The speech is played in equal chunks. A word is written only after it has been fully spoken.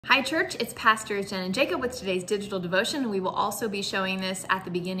Hi church, it's Pastors Jen and Jacob with today's digital devotion. We will also be showing this at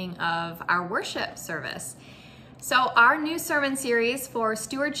the beginning of our worship service. So our new sermon series for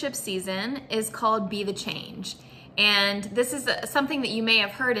stewardship season is called Be the Change. And this is something that you may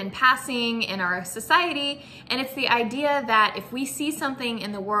have heard in passing in our society. And it's the idea that if we see something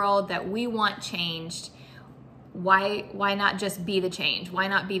in the world that we want changed, why not just be the change? Why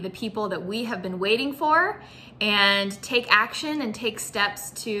not be the people that we have been waiting for and take action and take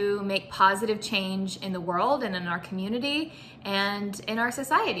steps to make positive change in the world and in our community and in our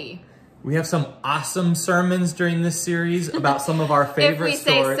society? We have some awesome sermons during this series about some of our favorite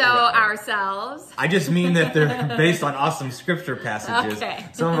stories. If we say so ourselves. I just mean that they're based on awesome scripture passages. Okay.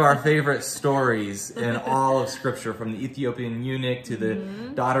 Some of our favorite stories in all of scripture, from the Ethiopian eunuch to the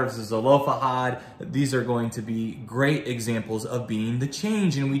daughters of Zelophehad. These are going to be great examples of being the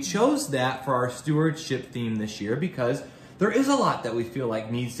change. And we chose that for our stewardship theme this year because there is a lot that we feel like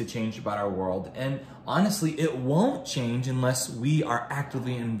needs to change about our world. And honestly, it won't change unless we are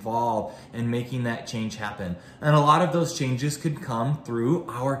actively involved in making that change happen. And a lot of those changes could come through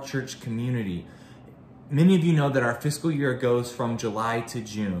our church community. Many of you know that our fiscal year goes from July to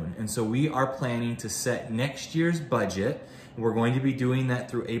June. And so we are planning to set next year's budget. We're going to be doing that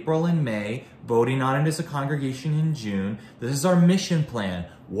through April and May, voting on it as a congregation in June. This is our mission plan.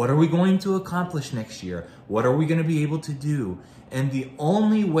 What are we going to accomplish next year? What are we going to be able to do? And the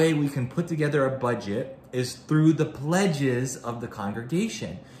only way we can put together a budget is through the pledges of the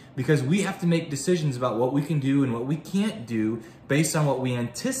congregation, because we have to make decisions about what we can do and what we can't do based on what we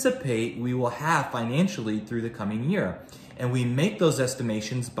anticipate we will have financially through the coming year. And we make those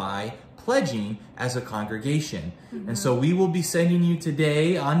estimations by pledging as a congregation. And so we will be sending you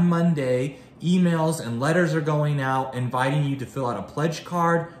today on Monday emails and letters are going out inviting you to fill out a pledge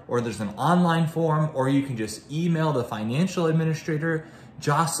card, or there's an online form, or you can just email the financial administrator,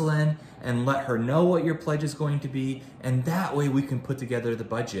 Jocelyn, and let her know what your pledge is going to be. And that way we can put together the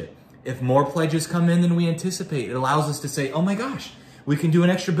budget. If more pledges come in than we anticipate, it allows us to say, oh my gosh, we can do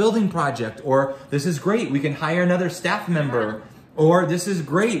an extra building project, or this is great, we can hire another staff member, or this is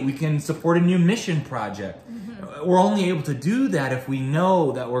great, we can support a new mission project. We're only able to do that if we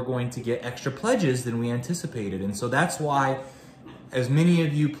know that we're going to get extra pledges than we anticipated. And so that's why as many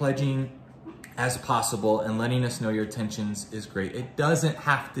of you pledging as possible and letting us know your intentions is great. It doesn't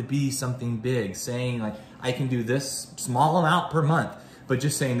have to be something big, saying like, I can do this small amount per month, but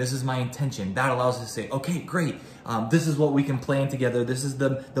just saying this is my intention. That allows us to say, okay, great. This is what we can plan together. This is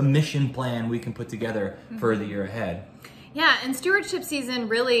the mission plan we can put together for the year ahead. Yeah, and stewardship season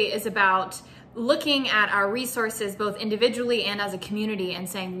really is about looking at our resources both individually and as a community and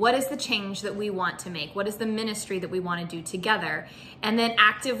saying, what is the change that we want to make? What is the ministry that we want to do together? And then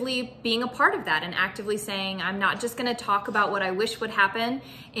actively being a part of that and actively saying, I'm not just going to talk about what I wish would happen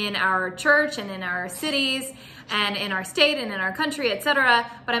in our church and in our cities and in our state and in our country, etc.,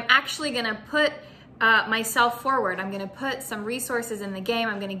 but I'm actually going to put myself forward. I'm going to put some resources in the game.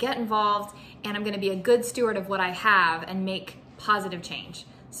 I'm going to get involved, and I'm going to be a good steward of what I have and make positive change.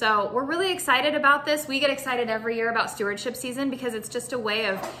 So we're really excited about this. We get excited every year about stewardship season because it's just a way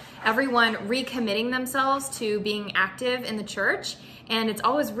of everyone recommitting themselves to being active in the church. And it's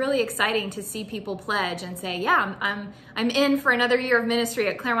always really exciting to see people pledge and say, yeah, I'm in for another year of ministry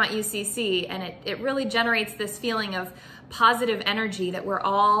at Claremont UCC. And it really generates this feeling of positive energy that we're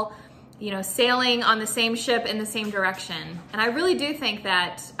all, sailing on the same ship in the same direction. And I really do think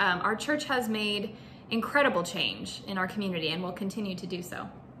that our church has made incredible change in our community and will continue to do so.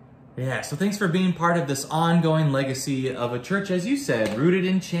 Yeah, so thanks for being part of this ongoing legacy of a church, as you said, rooted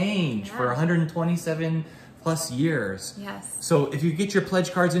in change for 127 plus years. Yes. So if you get your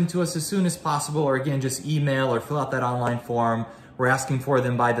pledge cards into us as soon as possible, or again, just email or fill out that online form, we're asking for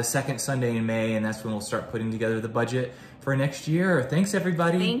them by the second Sunday in May, and that's when we'll start putting together the budget for next year. Thanks,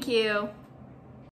 everybody. Thank you.